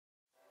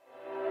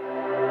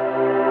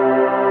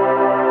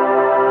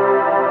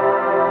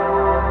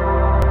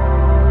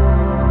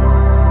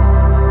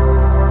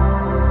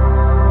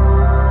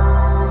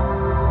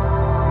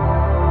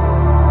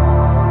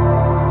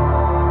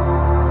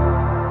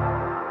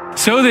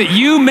so that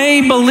you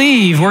may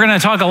believe. We're going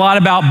to talk a lot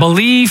about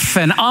belief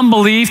and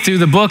unbelief through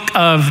the book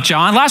of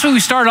John. Last week we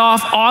started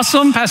off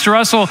awesome. Pastor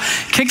Russell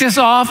kicked us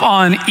off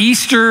on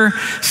Easter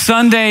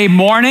Sunday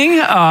morning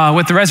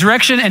with the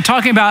resurrection and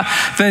talking about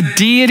the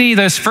deity,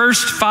 those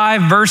first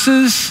 5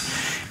 verses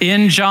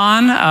in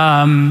John,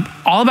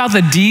 all about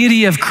the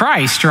deity of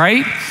Christ,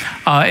 right?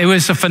 It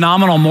was a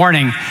phenomenal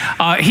morning.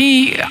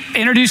 He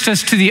introduced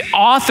us to the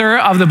author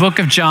of the book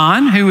of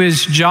John, who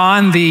is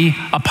John the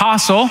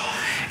Apostle.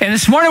 And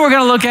this morning we're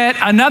going to look at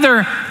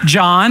another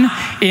John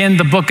in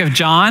the book of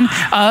John.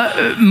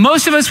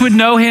 Most of us would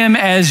know him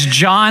as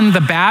John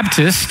the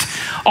Baptist,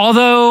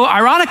 although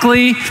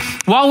ironically,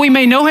 while we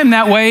may know him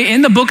that way,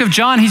 in the book of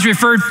John, he's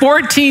referred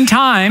 14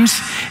 times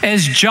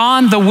as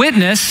John the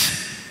Witness,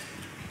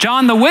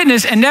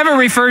 and never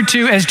referred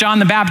to as John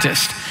the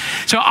Baptist.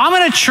 So I'm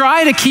going to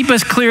try to keep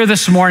us clear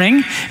this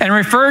morning and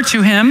refer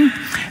to him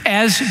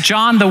as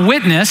John the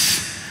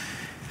Witness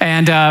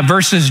and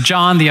versus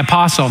John the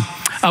Apostle.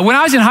 When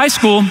I was in high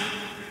school,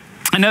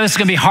 I know this is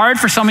going to be hard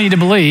for some of you to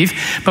believe,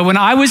 but when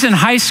I was in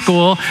high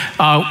school,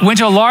 went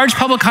to a large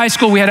public high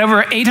school, we had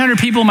over 800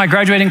 people in my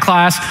graduating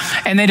class,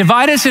 and they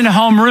divided us into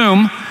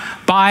homeroom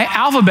by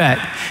alphabet.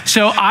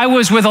 So I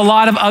was with a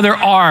lot of other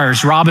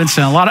R's,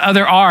 Robinson, a lot of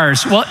other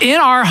R's. Well, in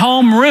our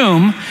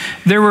homeroom,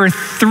 there were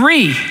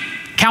 3,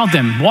 count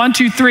them, 1,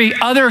 2, 3,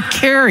 other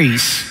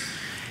Carys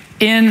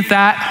in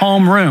that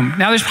homeroom.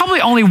 Now, there's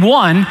probably only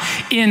one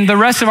in the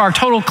rest of our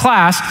total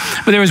class,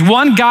 but there was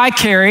one guy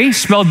Cary,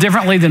 spelled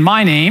differently than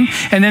my name,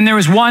 and then there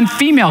was one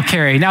female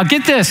Cary. Now,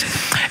 get this.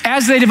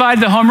 As they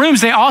divided the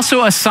homerooms, they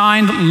also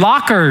assigned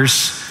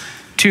lockers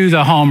to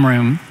the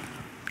homeroom.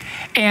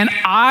 And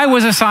I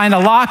was assigned a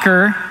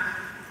locker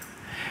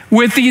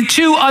with the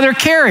 2 other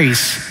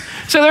Carys.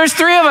 So there's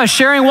 3 of us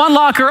sharing one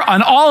locker,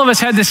 and all of us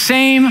had the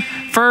same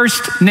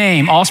first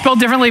name, all spelled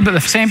differently, but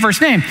the same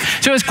first name.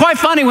 So it's quite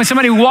funny when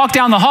somebody walked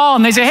down the hall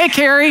and they say, "Hey,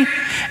 Cary,"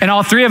 and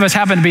all 3 of us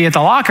happened to be at the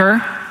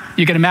locker.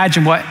 You can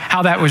imagine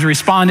how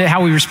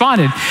we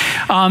responded.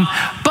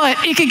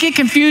 But it could get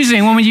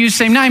confusing when we use the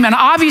same name. And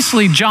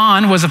obviously,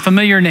 John was a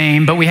familiar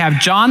name, but we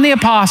have John the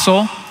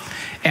Apostle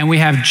and we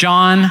have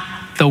John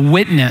the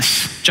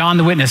Witness. John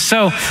the Witness.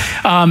 So,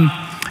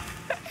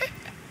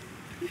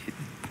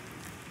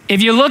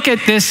 if you look at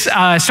this,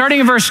 starting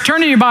in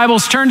turn to your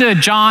Bibles, turn to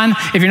John,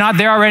 if you're not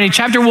there already,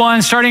 chapter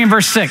 1, starting in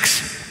verse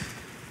 6.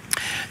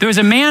 There was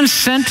a man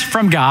sent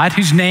from God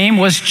whose name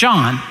was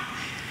John.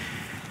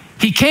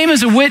 He came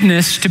as a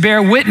witness to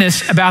bear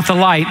witness about the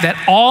light, that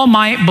all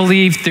might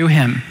believe through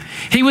him.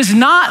 He was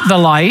not the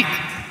light,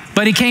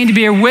 but he came to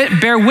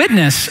bear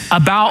witness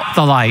about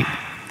the light.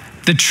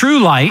 The true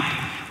light,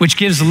 which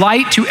gives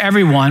light to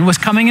everyone, was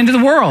coming into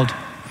the world.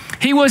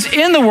 He was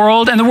in the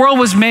world, and the world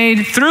was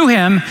made through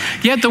him,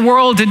 yet the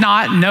world did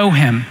not know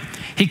him.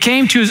 He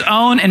came to his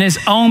own, and his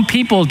own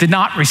people did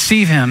not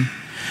receive him.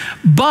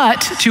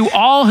 But to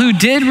all who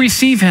did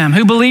receive him,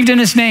 who believed in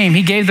his name,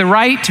 he gave the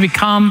right to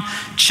become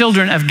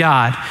children of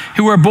God,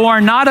 who were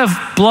born not of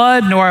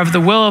blood, nor of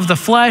the will of the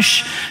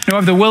flesh, nor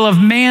of the will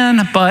of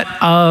man, but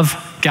of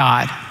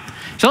God.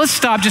 So let's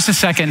stop just a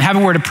second and have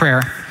a word of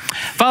prayer.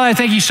 Father, I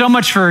thank you so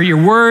much for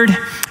your word.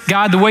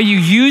 God, the way you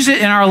use it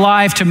in our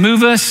life to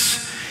move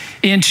us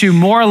into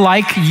more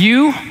like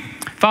you.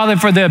 Father,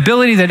 for the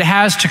ability that it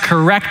has to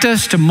correct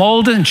us, to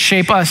mold and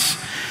shape us.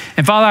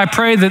 And Father, I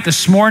pray that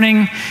this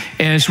morning,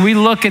 as we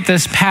look at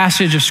this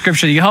passage of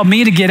Scripture, you help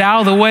me to get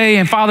out of the way.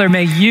 And Father,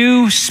 may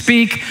you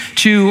speak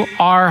to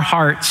our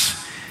hearts.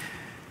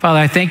 Father,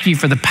 I thank you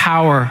for the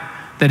power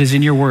that is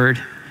in your word.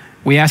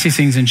 We ask these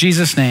things in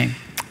Jesus' name.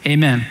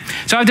 Amen.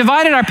 So I've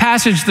divided our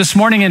passage this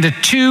morning into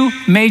 2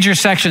 major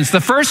sections. The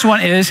first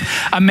one is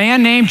a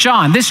man named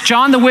John. This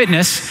John the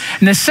Witness.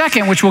 And the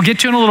second, which we'll get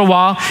to in a little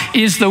while,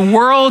 is the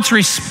world's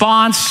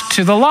response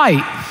to the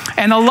light.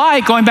 And the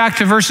light, going back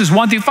to verses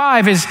 1 through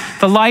 5, is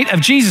the light of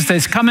Jesus that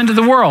has come into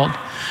the world.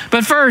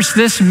 But first,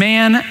 this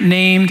man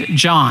named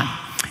John.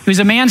 He was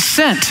a man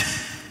sent.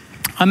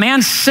 A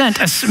man sent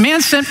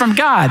from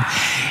God,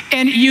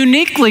 and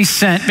uniquely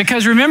sent,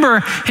 because remember,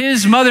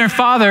 his mother and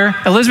father,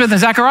 Elizabeth and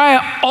Zechariah,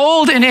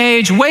 old in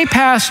age, way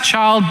past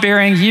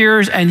childbearing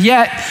years, and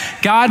yet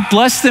God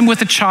blessed them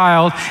with a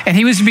child, and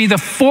he was to be the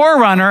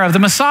forerunner of the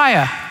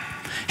Messiah.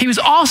 He was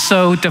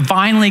also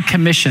divinely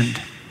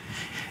commissioned.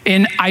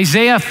 In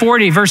Isaiah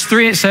 40, verse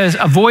 3, it says,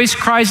 "A voice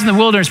cries in the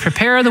wilderness,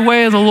 prepare the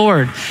way of the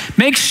Lord.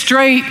 Make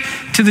straight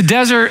to the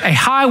desert a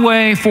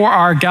highway for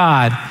our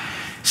God."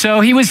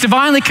 So he was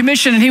divinely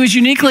commissioned and he was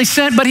uniquely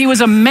sent, but he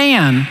was a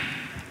man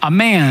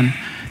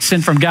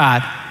sent from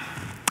God.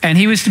 And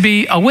he was to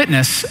be a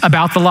witness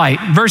about the light.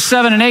 Verse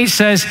 7 and 8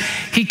 says,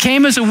 he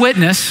came as a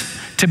witness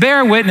to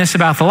bear witness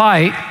about the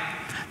light,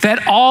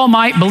 that all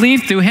might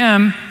believe through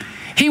him.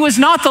 He was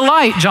not the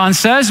light, John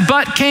says,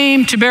 but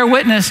came to bear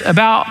witness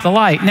about the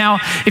light. Now,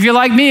 if you're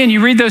like me and you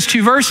read those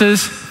 2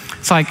 verses,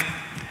 it's like,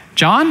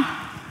 John,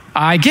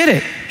 I get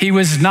it. He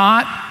was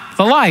not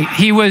the light.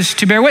 He was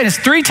to bear witness.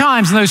 3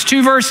 times in those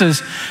 2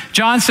 verses,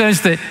 John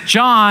says that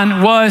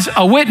John was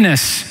a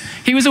witness.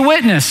 He was a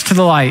witness to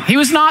the light. He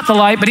was not the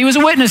light, but he was a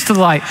witness to the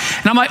light.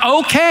 And I'm like,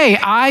 okay,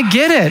 I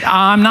get it.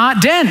 I'm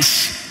not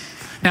dense.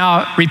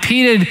 Now,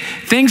 repeated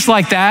things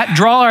like that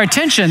draw our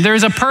attention.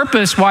 There's a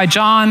purpose why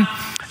John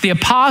the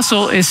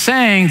apostle is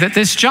saying that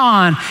this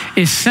John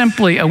is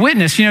simply a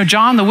witness. You know,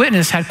 John the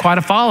witness had quite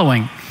a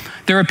following.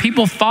 There are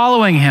people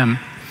following him.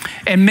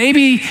 And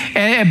maybe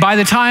by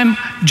the time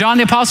John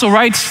the apostle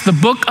writes the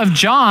book of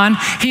John,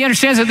 he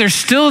understands that there's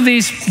still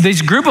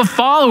these group of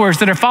followers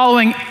that are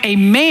following a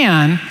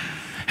man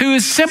who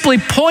is simply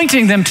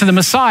pointing them to the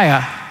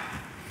Messiah.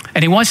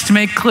 And he wants to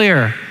make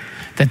clear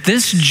that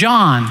this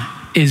John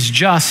is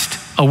just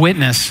a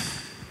witness.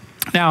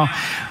 Now,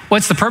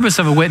 what's the purpose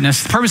of a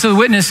witness? The purpose of the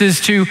witness is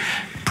to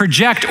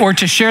project or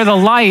to share the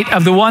light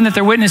of the one that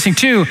they're witnessing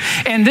to.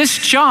 And this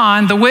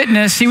John, the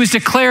witness, he was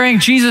declaring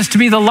Jesus to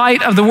be the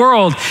light of the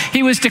world.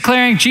 He was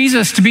declaring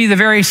Jesus to be the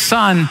very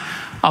Son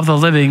of the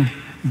living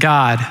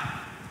God.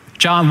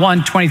 John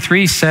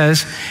 1:23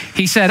 says,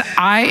 he said,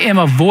 I am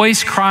a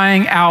voice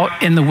crying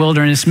out in the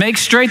wilderness. Make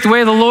straight the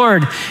way of the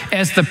Lord,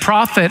 as the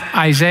prophet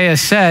Isaiah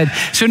said.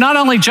 So not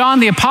only John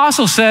the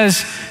apostle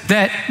says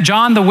that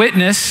John the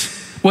witness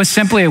was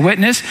simply a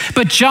witness,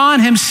 but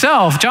John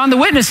himself, John the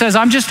witness says,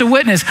 I'm just a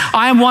witness.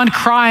 I am one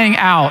crying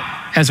out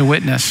as a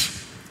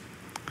witness.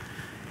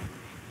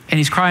 And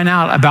he's crying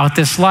out about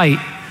this light.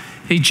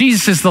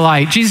 Jesus is the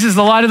light. Jesus is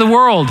the light of the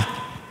world.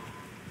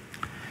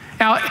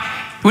 Now,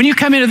 when you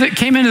came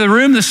into the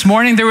room this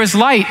morning, there was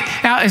light.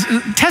 Now,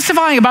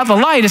 testifying about the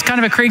light is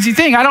kind of a crazy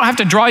thing. I don't have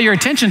to draw your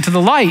attention to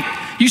the light.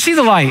 You see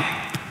the light.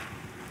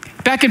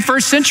 Back in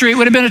first century, it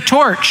would have been a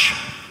torch.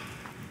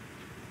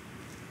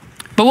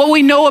 But what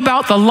we know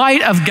about the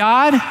light of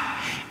God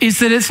is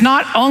that it's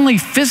not only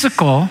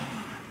physical,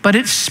 but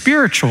it's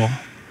spiritual.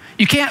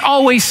 You can't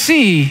always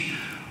see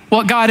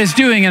what God is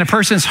doing in a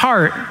person's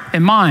heart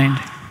and mind.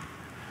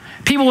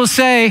 People will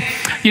say,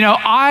 you know,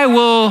 I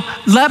will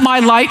let my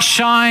light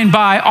shine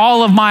by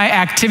all of my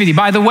activity,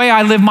 by the way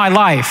I live my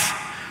life.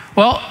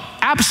 Well,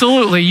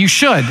 absolutely, you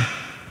should.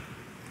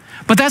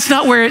 But that's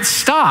not where it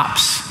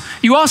stops.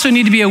 You also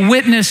need to be a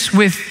witness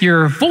with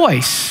your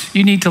voice.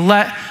 You need to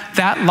let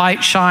that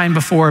light shine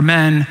before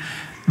men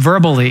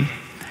verbally.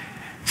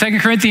 2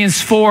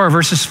 Corinthians 4,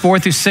 verses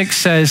 4-6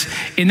 says,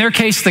 in their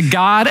case, the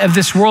God of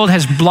this world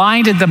has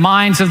blinded the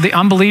minds of the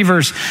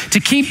unbelievers to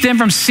keep them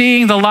from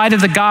seeing the light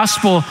of the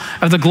gospel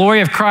of the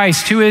glory of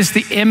Christ, who is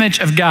the image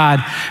of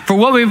God. For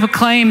what we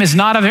proclaim is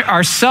not of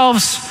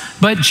ourselves,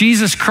 but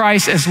Jesus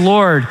Christ as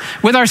Lord,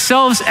 with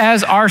ourselves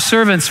as our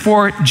servants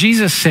for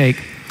Jesus' sake.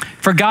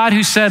 For God,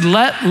 who said,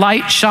 let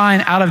light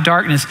shine out of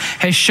darkness,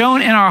 has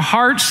shone in our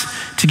hearts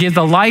to give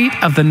the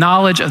light of the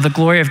knowledge of the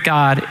glory of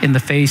God in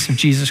the face of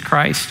Jesus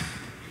Christ.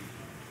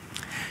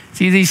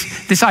 See,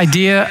 this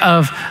idea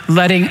of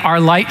letting our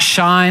light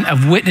shine,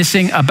 of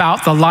witnessing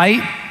about the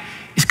light,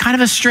 is kind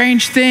of a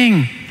strange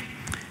thing.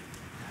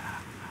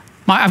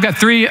 I've got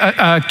three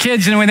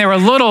kids, and when they were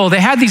little, they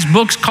had these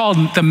books called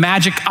The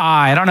Magic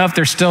Eye. I don't know if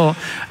they're still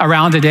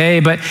around today,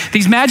 but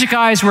these magic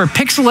eyes were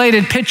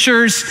pixelated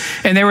pictures,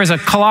 and there was a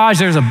collage,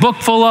 there was a book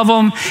full of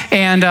them,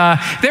 and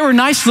they were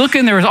nice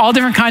looking. There was all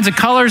different kinds of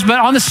colors, but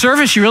on the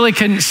surface, you really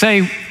couldn't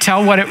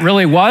tell what it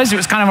really was. It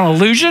was kind of an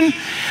illusion.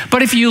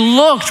 But if you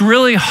looked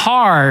really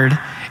hard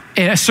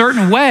in a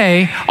certain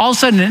way, all of a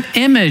sudden an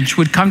image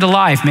would come to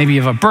life, maybe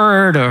of a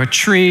bird or a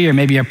tree or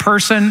maybe a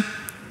person.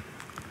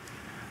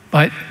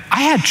 But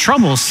I had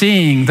trouble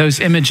seeing those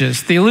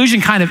images. The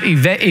illusion kind of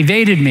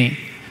evaded me.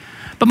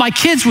 But my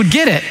kids would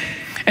get it.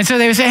 And so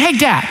they would say, hey,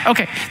 Dad,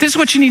 okay, this is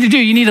what you need to do.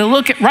 You need to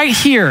look at right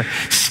here,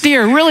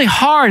 steer really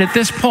hard at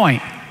this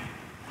point.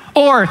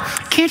 Or,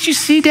 can't you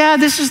see,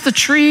 Dad, this is the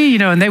tree? You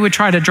know, and they would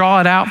try to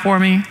draw it out for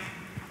me.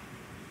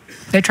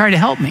 They tried to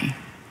help me.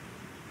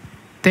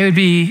 They would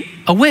be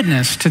a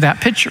witness to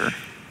that picture.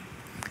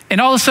 And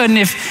all of a sudden,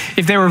 if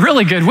they were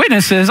really good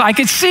witnesses, I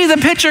could see the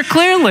picture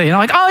clearly. And I'm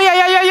like, oh,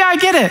 yeah, I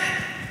get it.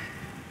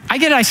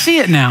 I see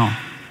it now.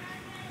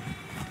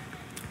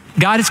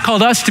 God has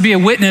called us to be a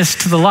witness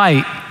to the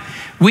light.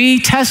 We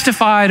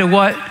testify to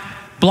what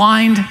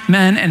blind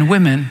men and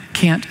women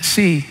can't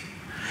see.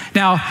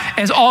 Now,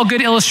 as all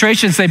good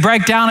illustrations, they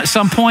break down at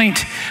some point.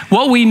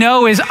 What we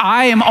know is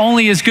I am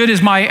only as good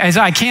as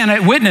I can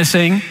at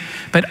witnessing,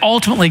 but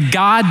ultimately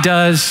God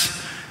does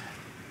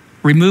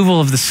removal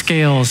of the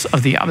scales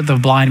of the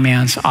blind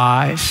man's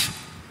eyes.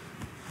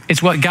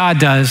 It's what God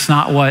does,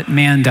 not what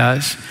man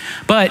does.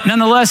 But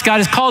nonetheless, God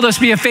has called us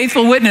to be a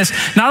faithful witness,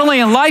 not only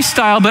in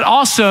lifestyle, but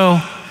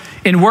also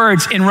in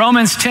words. In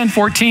Romans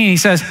 10:14, he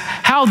says,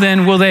 how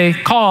then will they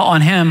call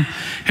on him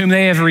whom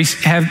they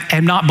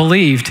have not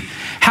believed?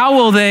 How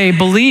will they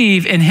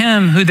believe in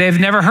him who they've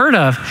never heard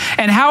of?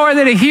 And how are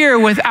they to hear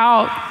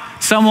without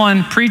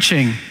someone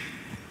preaching?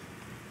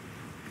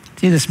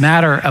 See, this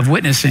matter of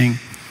witnessing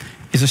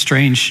is a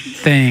strange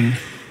thing.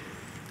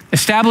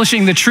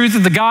 Establishing the truth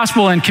of the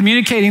gospel and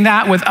communicating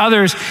that with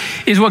others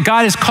is what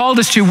God has called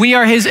us to. We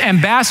are his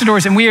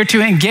ambassadors, and we are to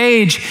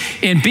engage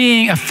in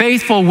being a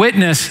faithful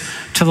witness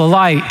to the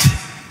light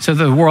so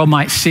that the world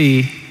might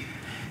see.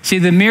 See,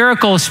 the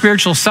miracle of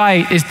spiritual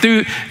sight is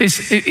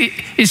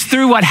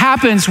through what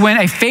happens when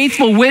a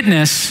faithful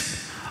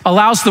witness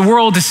allows the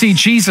world to see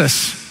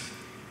Jesus.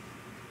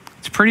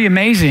 It's pretty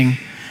amazing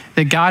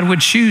that God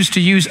would choose to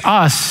use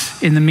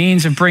us in the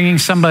means of bringing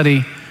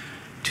somebody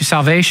to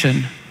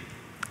salvation.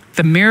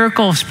 The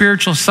miracle of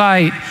spiritual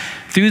sight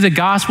through the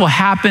gospel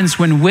happens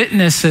when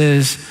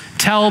witnesses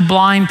tell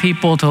blind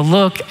people to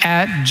look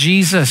at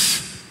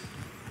Jesus,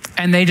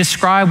 and they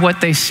describe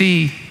what they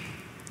see.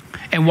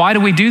 And why do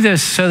we do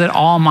this? So that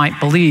all might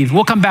believe.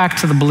 We'll come back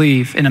to the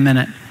believe in a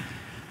minute.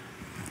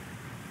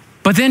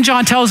 But then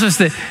John tells us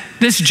that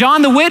this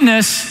John the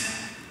witness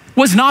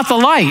was not the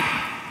light.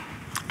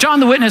 John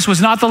the witness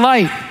was not the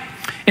light.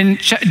 In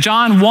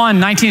John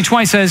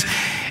 1:19-20 says,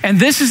 and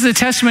this is the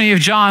testimony of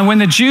John when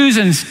the Jews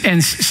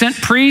and sent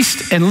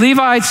priests and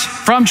Levites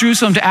from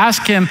Jerusalem to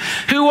ask him,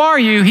 who are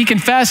you? He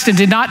confessed and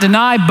did not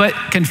deny, but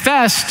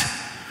confessed,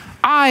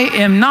 I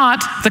am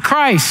not the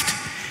Christ.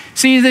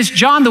 See, this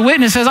John the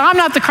witness says, I'm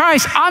not the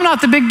Christ. I'm not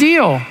the big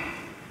deal.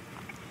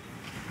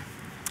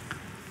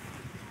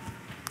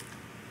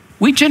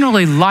 We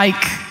generally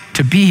like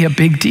to be a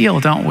big deal,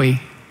 don't we?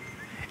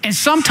 And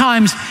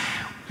sometimes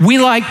we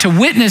like to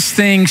witness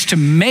things to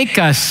make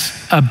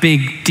us a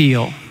big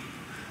deal.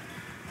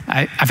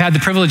 I've had the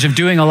privilege of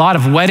doing a lot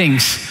of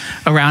weddings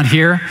around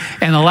here.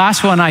 And the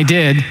last one I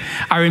did,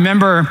 I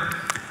remember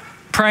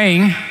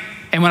praying.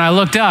 And when I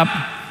looked up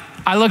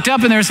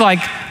and there's like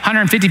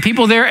 150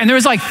 people there. And there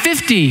was like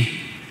 50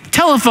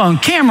 telephone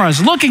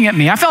cameras looking at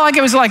me. I felt like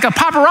it was like a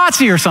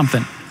paparazzi or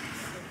something.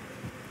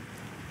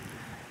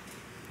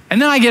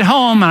 And then I get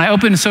home and I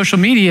open social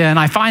media and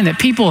I find that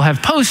people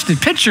have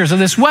posted pictures of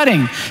this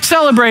wedding,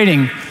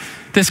 celebrating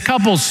this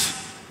couple's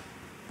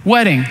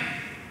wedding.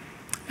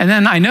 And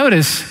then I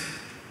notice,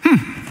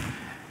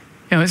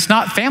 it's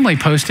not family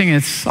posting,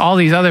 it's all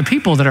these other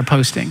people that are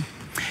posting.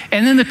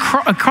 And then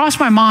across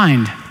my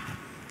mind,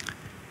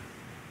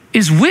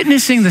 is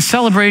witnessing the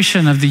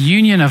celebration of the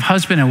union of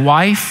husband and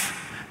wife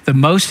the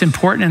most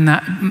important in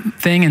that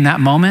thing in that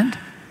moment?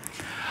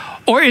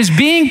 Or is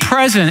being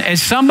present at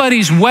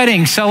somebody's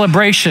wedding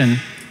celebration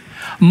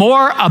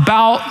more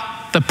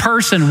about the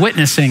person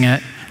witnessing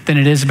it than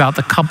it is about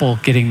the couple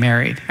getting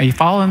married? Are you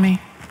following me?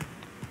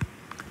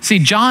 See,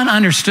 John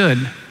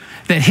understood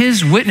that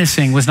his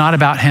witnessing was not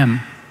about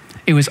him.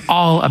 It was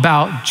all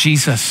about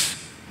Jesus.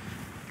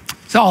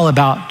 It's all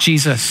about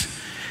Jesus.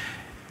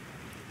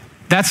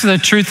 That's the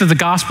truth of the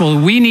gospel.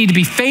 We need to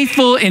be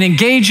faithful in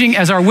engaging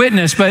as our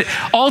witness, but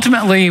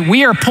ultimately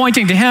we are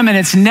pointing to him and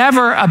it's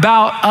never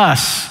about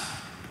us.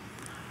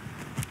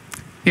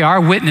 Yeah,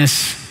 our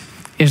witness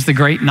is the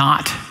great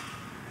not.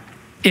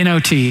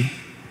 N-O-T.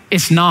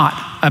 It's not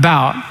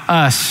about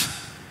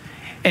us.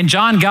 And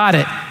John got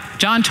it.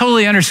 John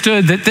totally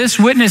understood that this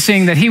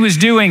witnessing that he was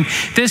doing,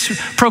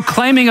 this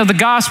proclaiming of the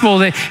gospel,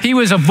 that he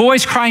was a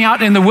voice crying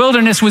out in the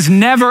wilderness, was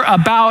never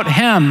about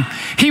him.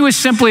 He was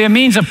simply a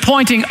means of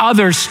pointing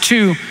others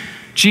to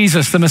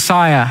Jesus, the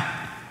Messiah.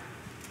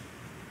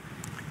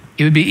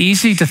 It would be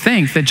easy to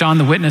think that John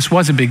the Witness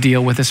was a big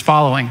deal with his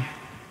following,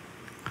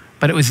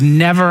 but it was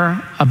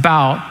never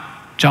about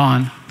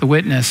John the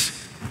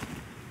Witness.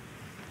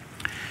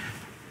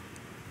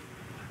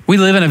 We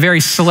live in a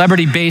very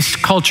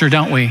celebrity-based culture,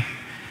 don't we?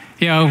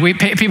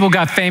 People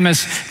got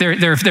famous,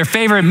 their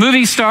favorite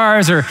movie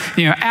stars or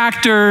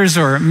actors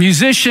or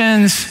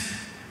musicians,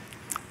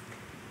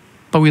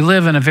 but we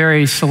live in a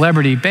very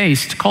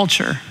celebrity-based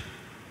culture.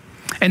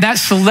 And that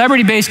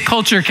celebrity-based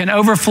culture can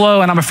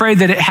overflow, and I'm afraid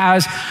that it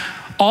has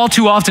all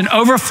too often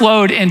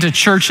overflowed into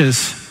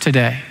churches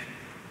today.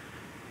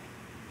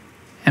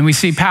 And we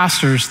see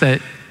pastors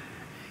that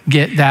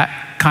get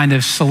that kind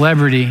of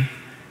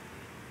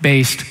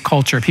celebrity-based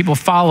culture, people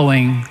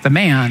following the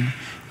man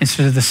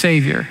instead of the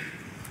Savior.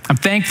 I'm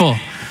thankful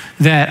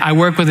that I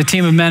work with a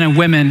team of men and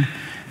women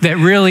that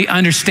really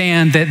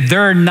understand that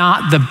they're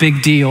not the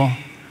big deal,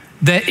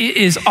 that it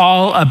is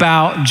all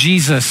about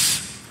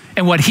Jesus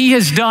and what he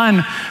has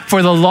done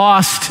for the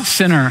lost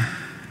sinner.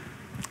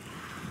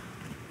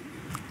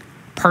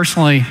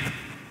 Personally,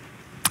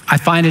 I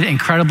find it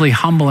incredibly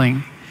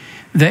humbling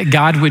that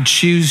God would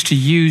choose to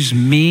use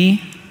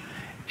me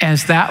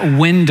as that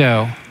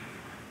window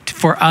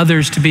for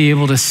others to be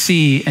able to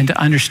see and to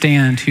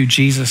understand who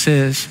Jesus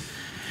is.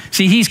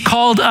 See, he's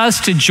called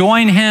us to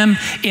join him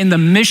in the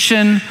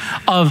mission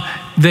of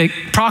the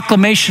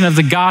proclamation of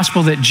the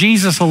gospel that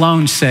Jesus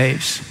alone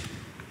saves.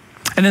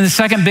 And then the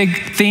second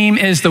big theme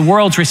is the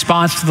world's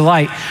response to the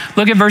light.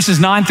 Look at verses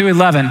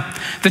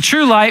 9-11. The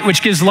true light,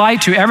 which gives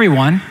light to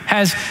everyone,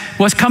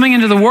 was coming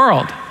into the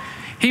world.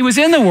 He was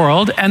in the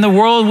world, and the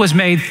world was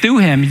made through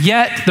him,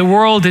 yet the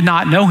world did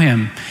not know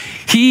him.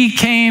 He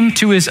came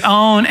to his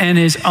own, and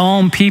his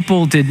own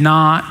people did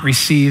not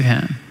receive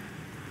him.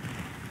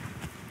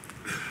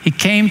 He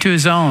came to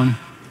his own.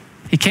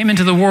 He came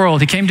into the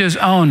world. He came to his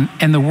own,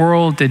 and the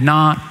world did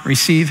not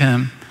receive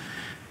him.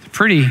 It's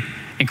pretty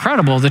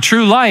incredible. The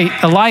true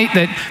light, the light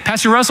that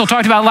Pastor Russell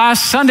talked about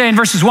last Sunday in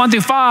verses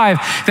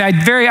 1-5,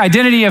 the very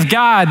identity of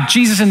God,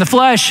 Jesus in the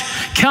flesh,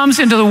 comes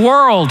into the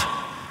world,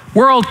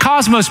 world,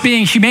 cosmos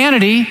being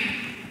humanity,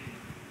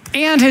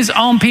 and his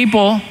own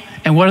people.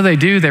 And what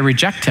do? They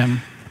reject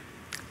him.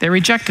 They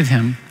rejected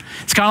him.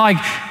 It's kind of like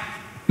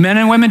men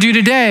and women do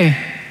today.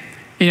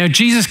 You know,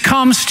 Jesus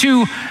comes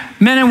to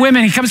men and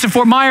women. He comes to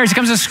Fort Myers. He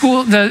comes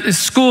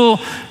to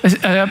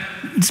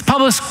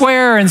public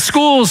square and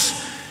schools.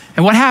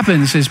 And what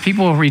happens is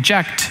people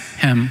reject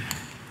him.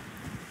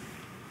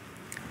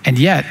 And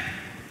yet,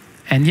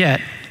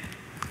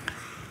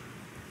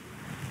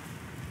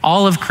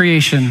 all of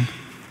creation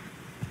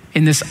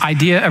in this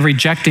idea of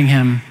rejecting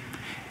him,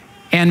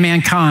 and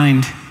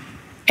mankind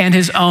and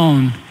his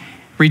own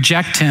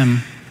reject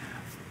him.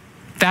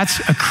 That's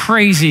a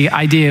crazy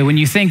idea when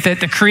you think that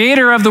the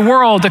creator of the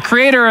world, the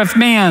creator of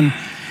man,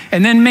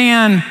 and then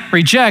man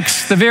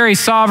rejects the very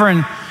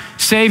sovereign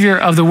Savior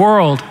of the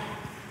world.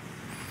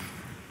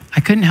 I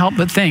couldn't help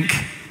but think,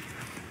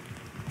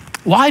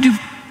 why do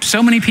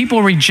so many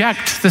people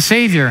reject the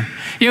Savior?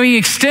 You know, he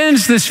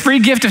extends this free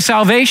gift of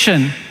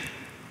salvation.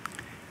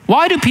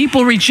 Why do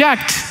people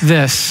reject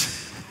this?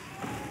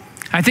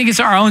 I think it's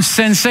our own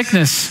sin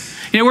sickness.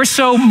 You know, we're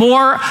so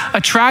more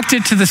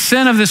attracted to the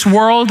sin of this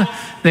world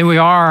than we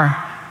are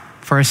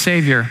for a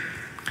Savior.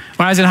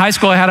 When I was in high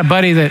school, I had a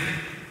buddy that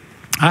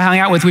I hung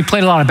out with. We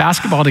played a lot of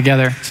basketball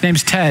together. His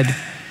name's Ted.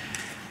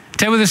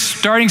 Ted was a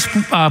starting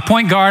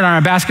point guard on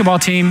our basketball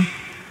team.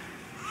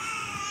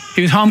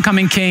 He was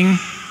homecoming king.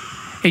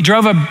 He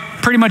drove a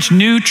pretty much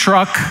new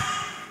truck.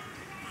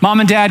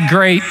 Mom and dad,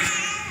 great.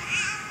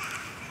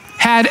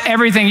 Had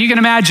everything. You can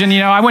imagine, you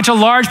know, I went to a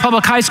large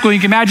public high school. You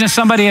can imagine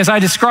somebody, as I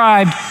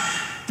described,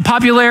 the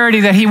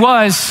popularity that he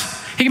was,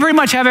 he could pretty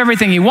much have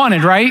everything he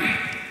wanted, right?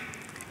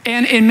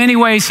 And in many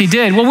ways he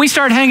did. Well, we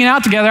started hanging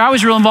out together. I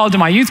was real involved in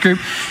my youth group.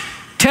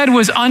 Ted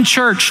was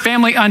unchurched,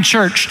 family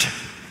unchurched.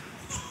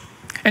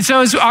 And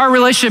so as our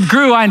relationship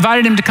grew, I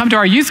invited him to come to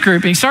our youth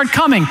group, and he started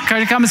coming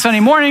Sunday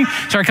morning,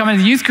 started coming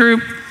to the youth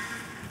group,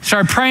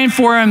 started praying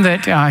for him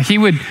that he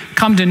would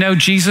come to know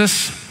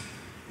Jesus.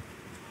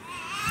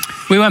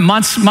 We went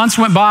months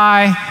went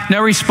by,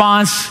 no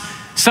response.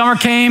 Summer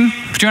came,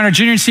 during our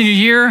junior and senior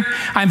year.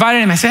 I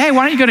invited him. I said, hey,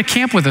 why don't you go to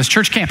camp with us,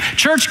 church camp?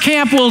 Church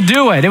camp will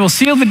do it. It will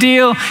seal the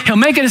deal. He'll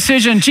make a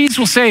decision. Jesus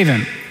will save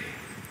him.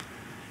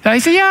 And he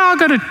said, yeah,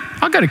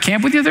 I'll go to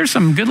camp with you. There's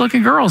some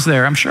good-looking girls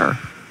there, I'm sure.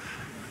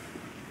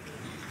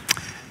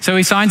 So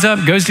he signs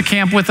up, goes to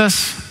camp with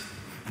us.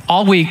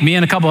 All week, me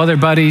and a couple other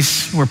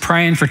buddies were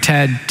praying for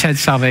Ted's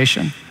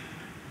salvation.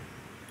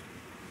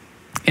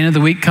 End of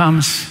the week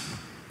comes.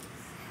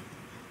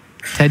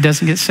 Ted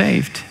doesn't get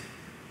saved.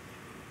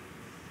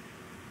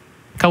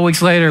 A couple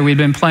weeks later, we'd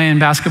been playing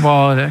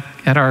basketball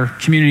at our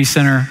community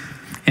center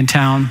in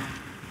town.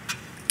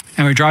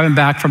 And we were driving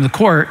back from the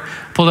court,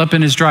 pulled up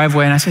in his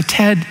driveway, and I said,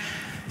 Ted,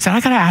 I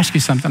got to ask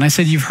you something. I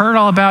said, you've heard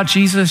all about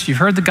Jesus, you've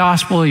heard the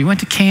gospel, you went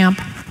to camp,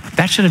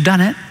 that should have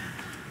done it.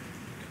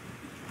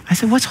 I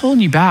said, what's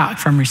holding you back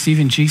from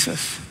receiving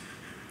Jesus?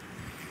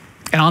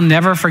 And I'll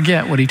never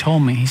forget what he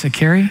told me. He said,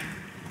 Cary,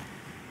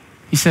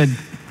 he said,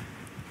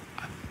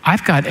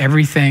 I've got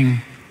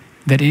everything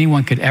that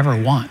anyone could ever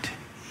want.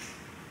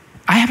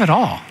 I have it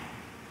all.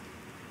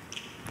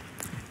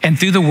 And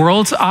through the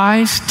world's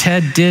eyes,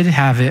 Ted did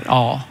have it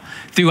all.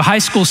 Through a high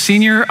school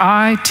senior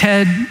eye,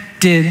 Ted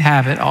did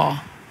have it all.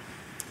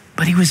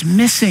 But he was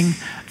missing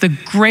the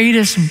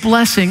greatest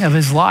blessing of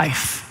his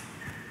life.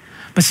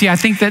 But see, I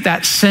think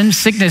that sin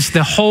sickness,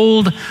 the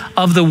hold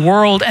of the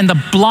world and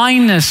the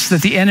blindness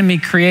that the enemy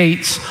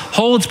creates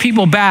holds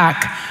people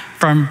back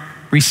from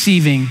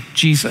receiving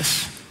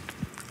Jesus.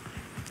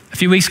 A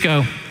few weeks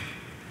ago,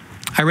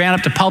 I ran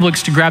up to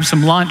Publix to grab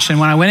some lunch, and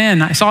when I went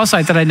in, I saw a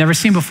sight that I'd never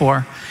seen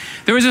before.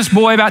 There was this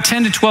boy about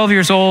 10 to 12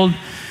 years old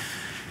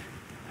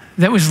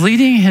that was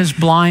leading his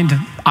blind,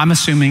 I'm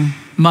assuming,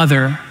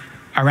 mother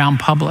around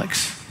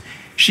Publix.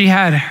 She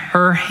had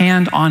her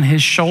hand on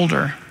his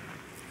shoulder,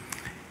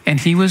 and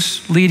he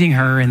was leading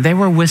her, and they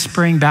were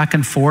whispering back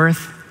and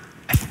forth.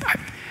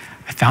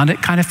 I found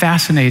it kind of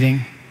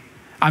fascinating.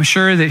 I'm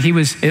sure that he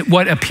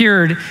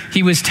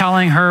was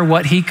telling her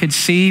what he could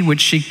see,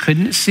 which she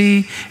couldn't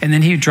see, and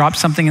then he dropped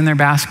something in their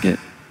basket.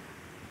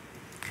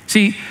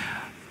 See,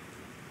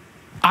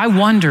 I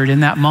wondered in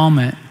that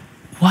moment,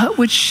 what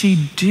would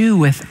she do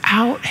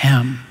without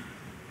him?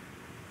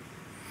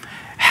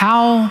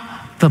 How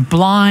the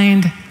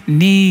blind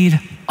need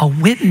a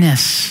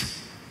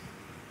witness.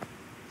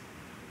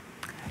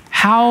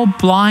 How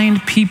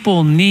blind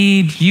people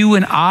need you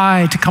and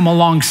I to come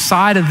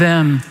alongside of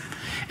them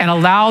and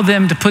allow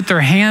them to put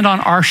their hand on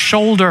our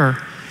shoulder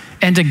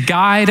and to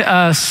guide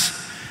us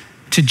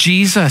to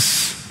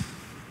Jesus.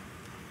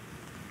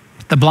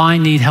 The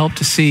blind need help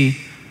to see.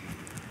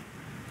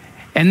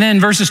 And then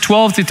verses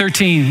 12 through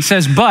 13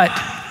 says, but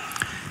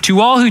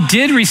to all who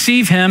did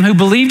receive him, who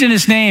believed in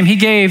his name, he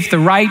gave the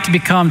right to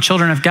become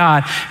children of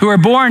God, who are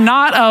born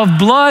not of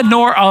blood,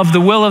 nor of the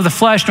will of the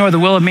flesh, nor the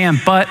will of man,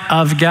 but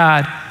of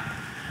God.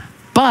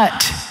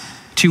 But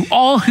to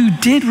all who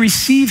did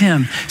receive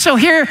him. So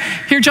here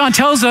John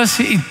tells us,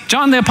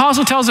 John the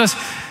apostle tells us,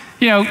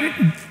 you know,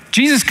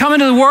 Jesus come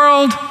into the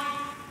world,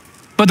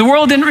 but the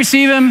world didn't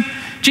receive him.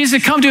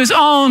 Jesus had come to his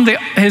own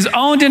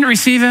didn't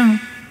receive him,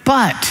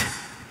 but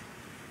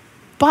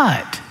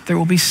there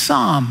will be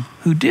some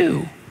who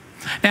do.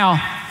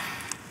 Now,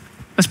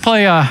 let's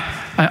play an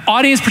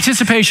audience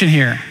participation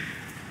here.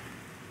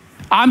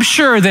 I'm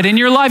sure that in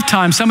your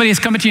lifetime, somebody has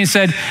come to you and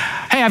said,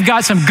 hey, I've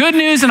got some good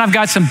news and I've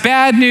got some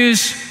bad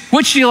news.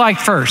 Which do you like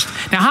first?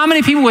 Now, how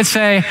many people would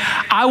say,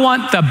 I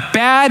want the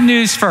bad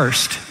news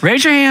first?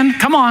 Raise your hand.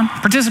 Come on,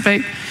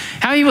 participate.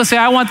 How many people say,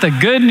 I want the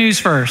good news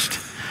first?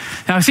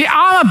 Now, see,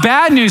 I'm a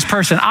bad news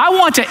person. I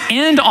want to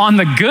end on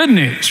the good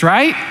news,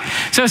 right?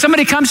 So if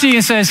somebody comes to you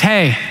and says,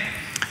 hey,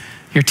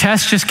 your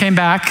test just came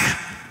back.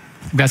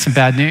 I've got some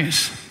bad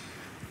news.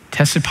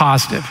 Tested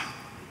positive.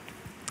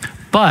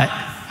 But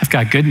I've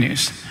got good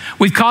news.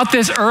 We've caught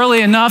this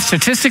early enough.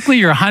 Statistically,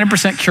 you're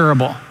 100%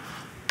 curable.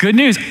 Good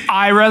news.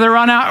 I'd rather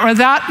run out with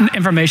that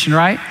information,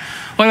 right?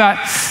 What about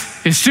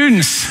if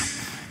students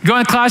go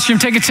in the classroom,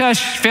 take a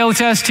test, fail the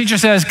test, teacher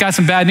says, got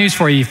some bad news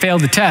for you. You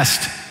failed the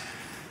test.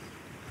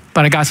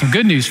 But I got some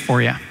good news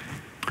for you.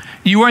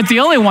 You weren't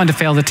the only one to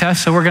fail the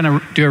test, so we're going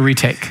to do a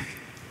retake.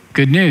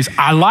 Good news.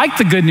 I like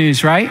the good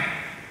news, right?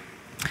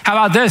 How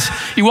about this?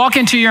 You walk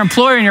into your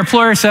employer and your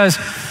employer says,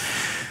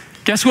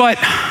 guess what?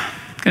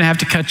 Gonna have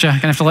to cut you,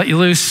 gonna have to let you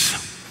loose.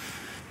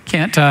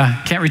 Can't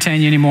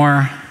retain you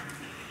anymore.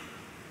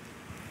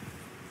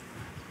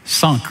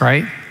 Sunk,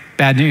 right?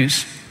 Bad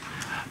news.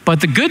 But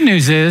the good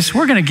news is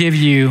we're gonna give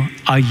you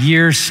a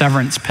year's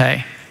severance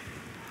pay.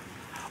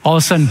 All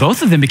of a sudden,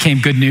 both of them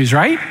became good news,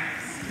 right?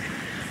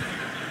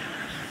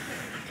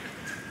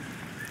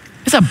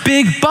 It's a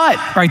big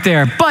but right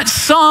there. But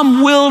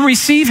some will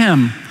receive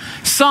him.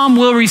 Some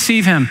will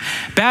receive him.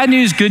 Bad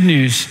news, good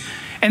news.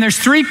 And there's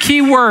 3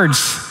 key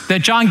words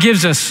that John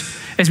gives us.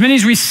 As many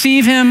as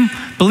receive him,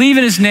 believe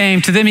in his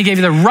name, to them he gave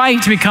you the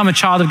right to become a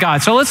child of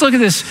God. So let's look at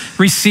this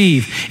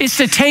receive. It's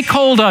to take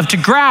hold of, to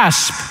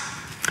grasp,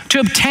 to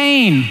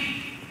obtain.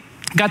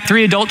 Got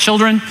 3 adult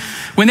children.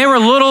 When they were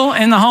little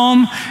in the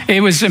home,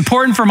 it was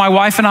important for my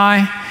wife and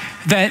I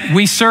that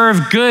we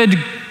serve good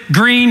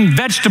green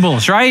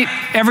vegetables, right?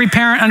 Every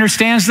parent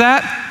understands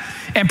that.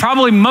 And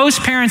probably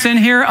most parents in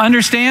here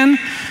understand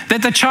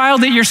that the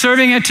child that you're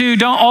serving it to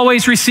don't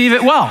always receive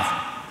it well,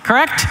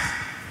 correct?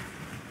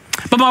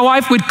 But my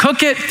wife would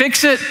cook it,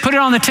 fix it, put it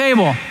on the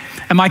table,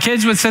 and my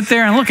kids would sit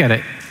there and look at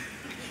it.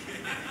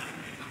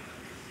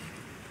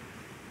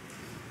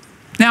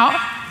 Now,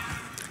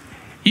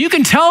 you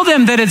can tell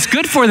them that it's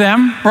good for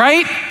them,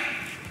 right?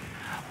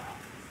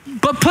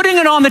 But putting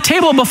it on the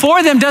table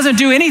before them doesn't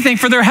do anything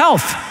for their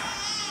health.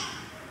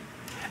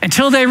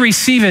 Until they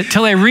receive it,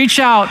 till they reach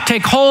out,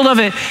 take hold of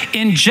it,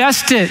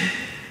 ingest it,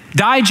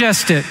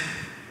 digest it,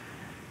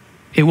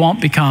 it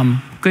won't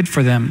become good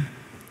for them.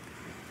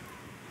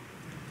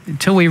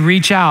 Until we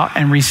reach out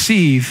and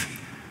receive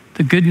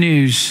the good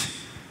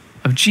news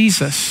of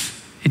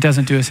Jesus, it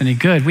doesn't do us any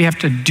good. We have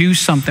to do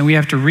something. We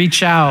have to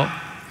reach out.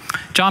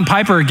 John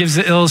Piper gives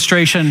the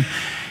illustration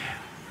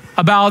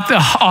about a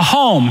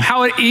home,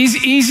 how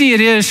easy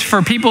it is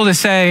for people to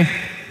say,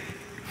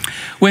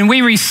 when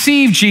we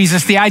receive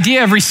Jesus, the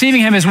idea of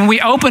receiving him is when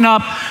we open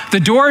up the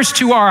doors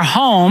to our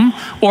home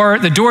or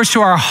the doors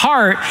to our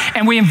heart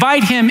and we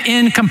invite him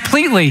in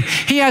completely.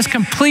 He has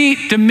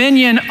complete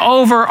dominion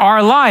over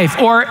our life,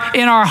 or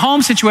in our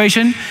home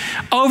situation,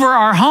 over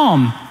our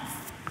home.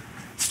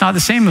 It's not the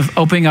same as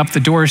opening up the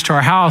doors to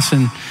our house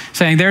and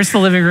saying, there's the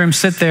living room,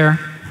 sit there.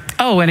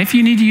 Oh, and if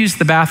you need to use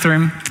the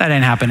bathroom, that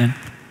ain't happening.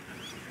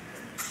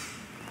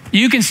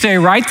 You can stay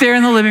right there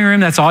in the living room,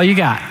 that's all you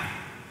got.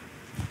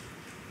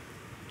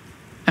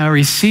 Now,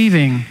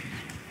 receiving,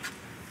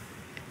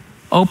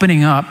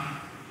 opening up,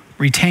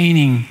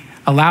 retaining,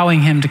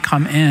 allowing him to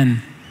come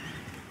in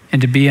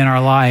and to be in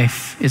our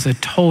life is a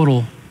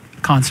total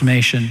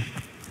consummation.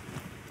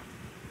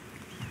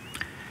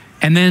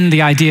 And then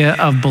the idea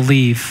of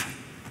believe.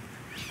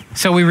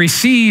 So we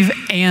receive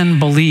and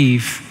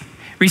believe.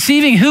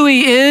 Receiving who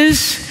he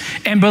is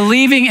and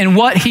believing in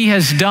what he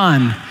has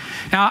done.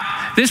 Now,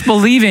 this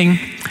believing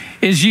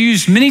is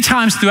used many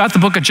times throughout the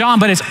book of John,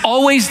 but it's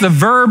always the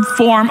verb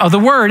form of the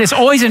word. It's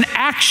always an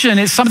action.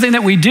 It's something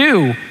that we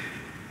do.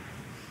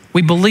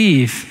 We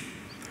believe.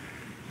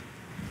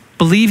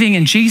 Believing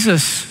in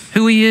Jesus,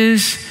 who he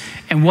is,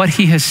 and what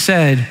he has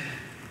said,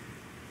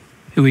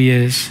 who he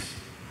is.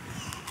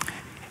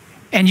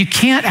 And you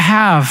can't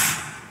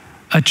have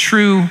a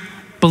true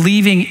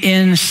believing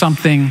in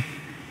something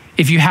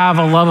if you have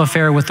a love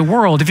affair with the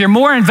world. If you're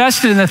more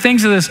invested in the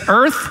things of this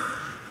earth,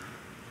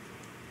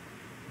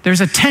 there's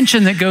a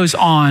tension that goes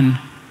on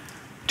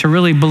to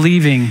really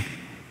believing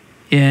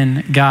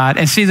in God.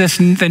 And see,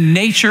 the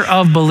nature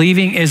of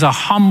believing is a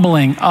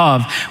humbling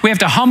of. We have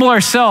to humble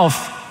ourselves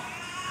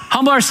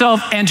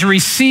and to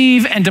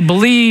receive and to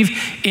believe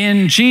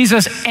in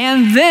Jesus.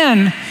 And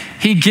then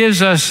he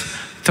gives us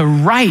the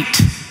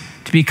right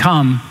to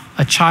become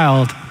a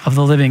child of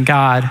the living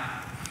God.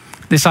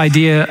 This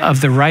idea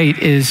of the right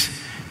is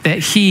that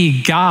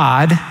he,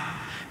 God,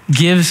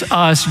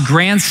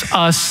 grants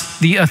us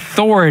the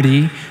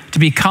authority to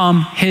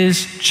become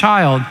his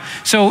child.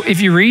 So if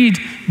you read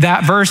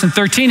that verse in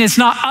 13, it's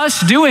not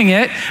us doing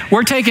it,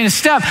 we're taking a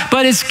step,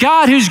 but it's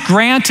God who's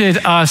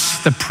granted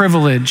us the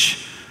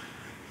privilege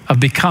of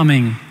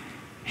becoming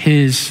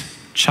his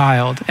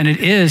child. And it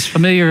is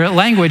familiar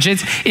language.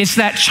 It's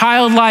that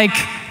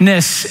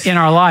childlikeness in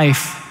our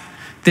life,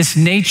 this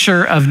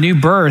nature of new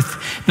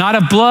birth, not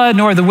of blood,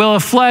 nor the will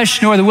of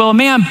flesh, nor the will of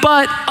man,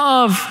 but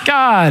of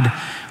God.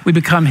 We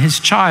become his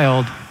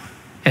child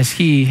as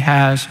he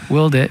has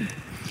willed it.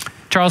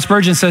 Charles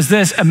Spurgeon says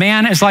this: a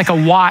man is like a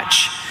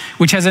watch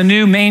which has a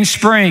new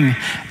mainspring,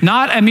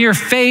 not a mere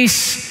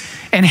face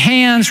and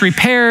hands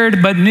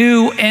repaired, but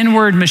new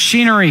inward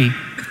machinery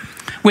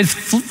with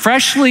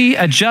freshly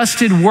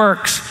adjusted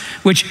works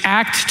which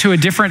act to a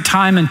different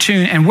time and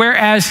tune. And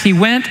whereas he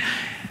went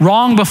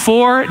wrong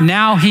before,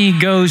 now he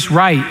goes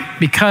right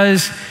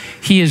because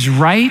he is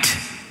right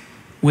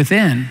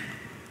within.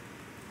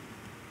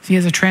 He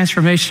has a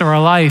transformation of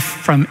our life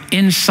from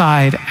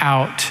inside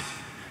out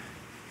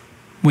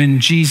when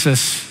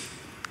Jesus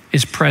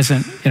is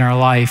present in our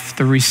life,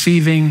 the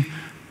receiving,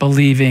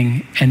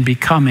 believing, and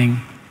becoming.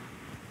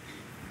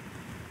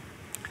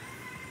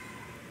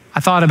 I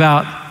thought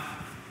about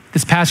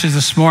this passage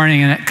this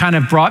morning, and it kind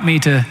of brought me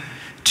to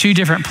two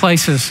different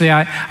places. See,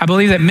 I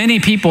believe that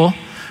many people,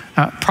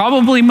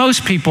 probably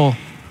most people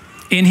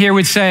in here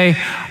would say,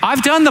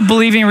 I've done the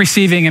believing,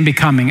 receiving, and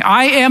becoming.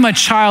 I am a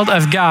child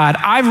of God.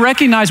 I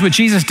recognize what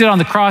Jesus did on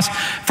the cross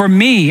for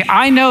me.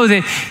 I know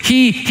that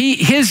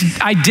his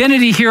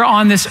identity here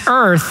on this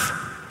earth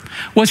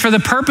was for the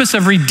purpose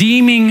of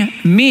redeeming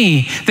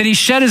me, that he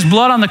shed his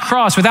blood on the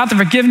cross. Without the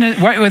forgiveness,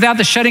 without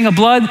the shedding of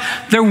blood,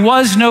 there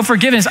was no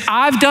forgiveness.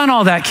 I've done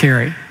all that,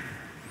 Cary.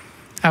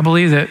 I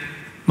believe that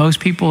most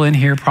people in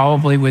here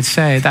probably would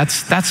say,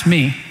 that's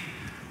me.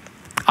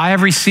 I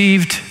have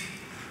received,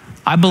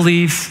 I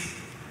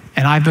believe,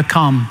 and I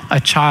become a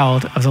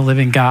child of the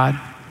living God.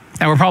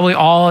 And we're probably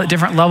all at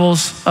different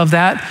levels of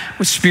that,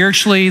 with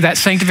spiritually, that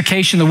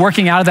sanctification, the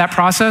working out of that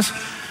process.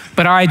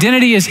 But our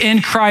identity is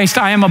in Christ.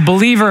 I am a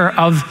believer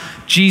of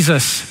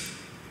Jesus.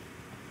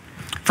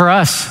 For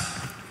us,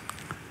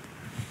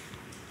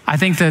 I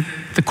think that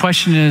the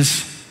question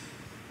is,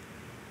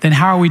 then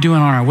how are we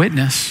doing on our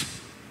witness?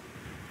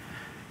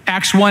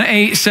 Acts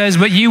 1:8 says,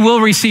 but you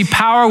will receive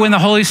power when the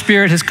Holy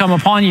Spirit has come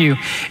upon you,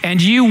 and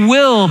you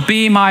will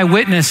be my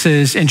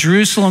witnesses in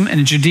Jerusalem and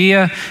in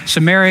Judea,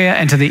 Samaria,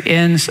 and to the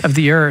ends of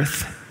the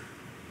earth.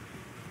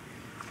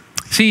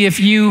 See, if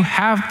you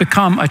have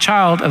become a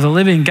child of the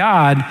living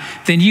God,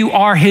 then you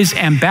are his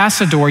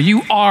ambassador.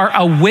 You are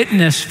a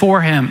witness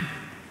for him.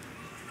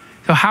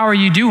 So how are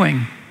you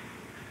doing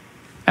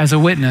as a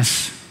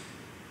witness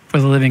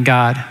for the living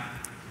God?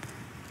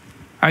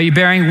 Are you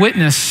bearing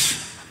witness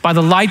by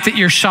the light that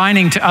you're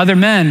shining to other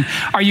men?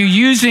 Are you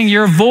using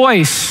your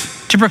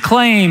voice to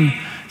proclaim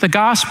the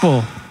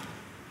gospel?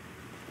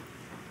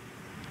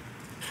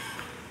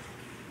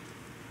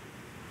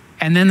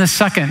 And then the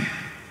second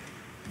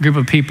group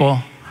of people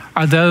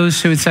are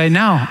those who would say,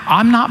 no,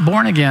 I'm not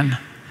born again.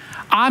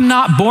 I'm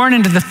not born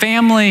into the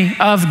family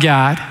of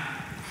God.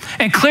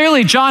 And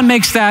clearly John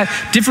makes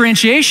that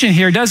differentiation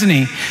here, doesn't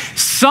he?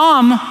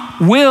 Some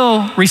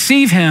will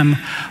receive him,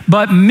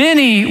 but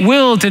many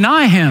will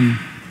deny him.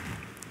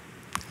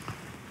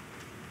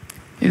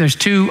 There's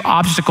two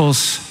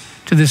obstacles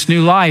to this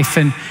new life,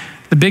 and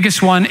the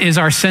biggest one is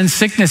our sin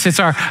sickness. It's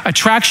our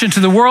attraction to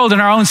the world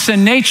and our own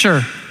sin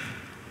nature.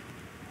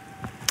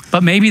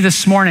 But maybe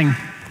this morning,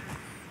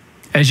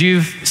 as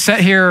you've sat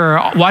here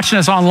or watching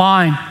us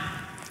online,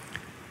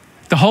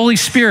 the Holy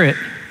Spirit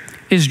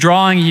is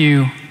drawing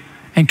you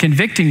and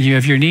convicting you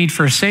of your need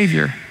for a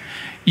Savior,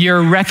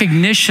 your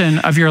recognition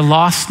of your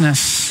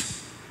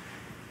lostness.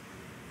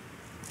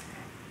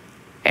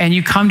 And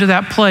you come to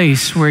that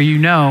place where you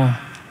know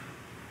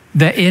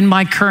that in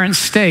my current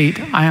state,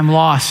 I am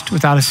lost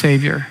without a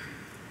Savior,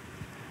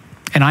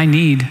 and I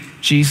need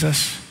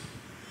Jesus.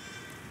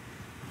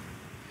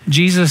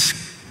 Jesus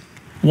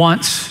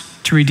wants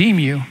to redeem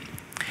you.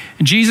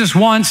 And Jesus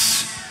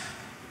wants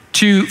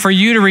for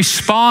you to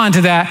respond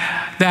to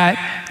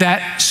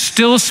that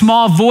still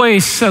small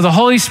voice of the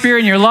Holy Spirit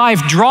in your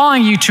life,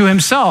 drawing you to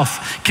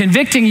himself,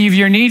 convicting you of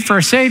your need for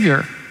a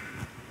Savior.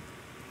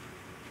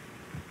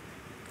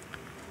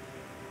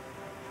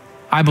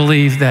 I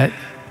believe that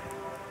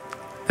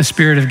the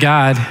Spirit of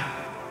God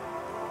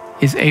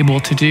is able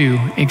to do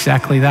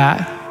exactly that.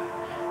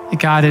 That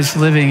God is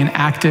living and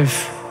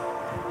active,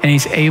 and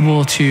he's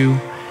able to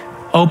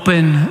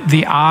open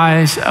the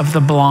eyes of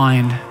the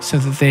blind so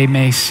that they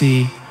may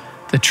see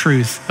the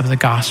truth of the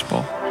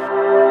gospel.